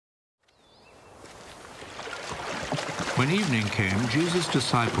When evening came, Jesus'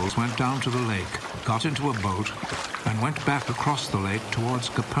 disciples went down to the lake, got into a boat, and went back across the lake towards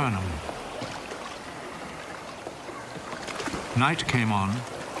Capernaum. Night came on,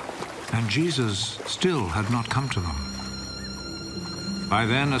 and Jesus still had not come to them. By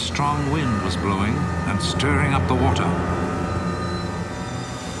then a strong wind was blowing and stirring up the water.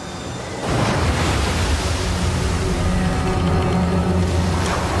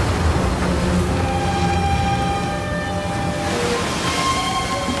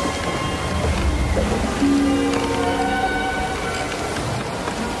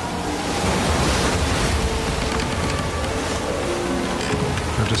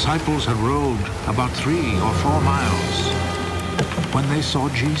 The disciples had rowed about 3 or 4 miles when they saw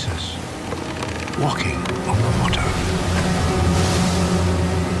Jesus walking on the water.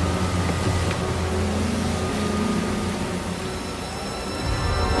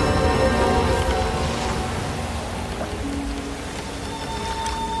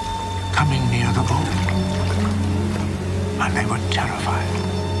 Coming near the boat, and they were terrified.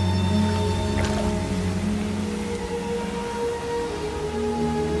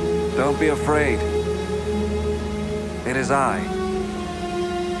 Don't be afraid. It is I.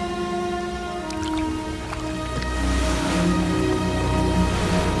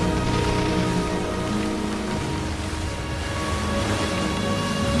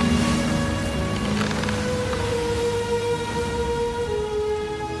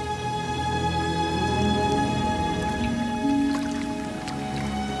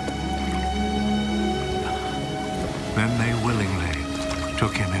 Then they willingly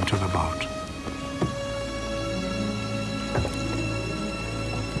took him into the boat.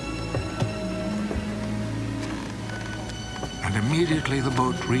 And immediately the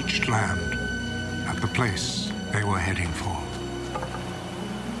boat reached land at the place they were heading for.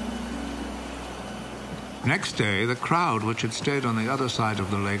 Next day, the crowd which had stayed on the other side of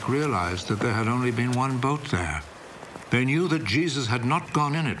the lake realized that there had only been one boat there. They knew that Jesus had not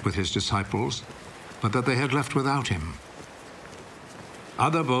gone in it with his disciples, but that they had left without him.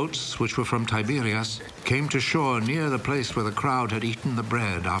 Other boats, which were from Tiberias, came to shore near the place where the crowd had eaten the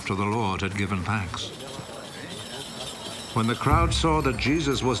bread after the Lord had given thanks. When the crowd saw that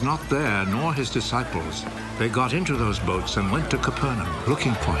Jesus was not there, nor his disciples, they got into those boats and went to Capernaum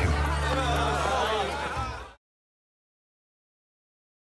looking for him.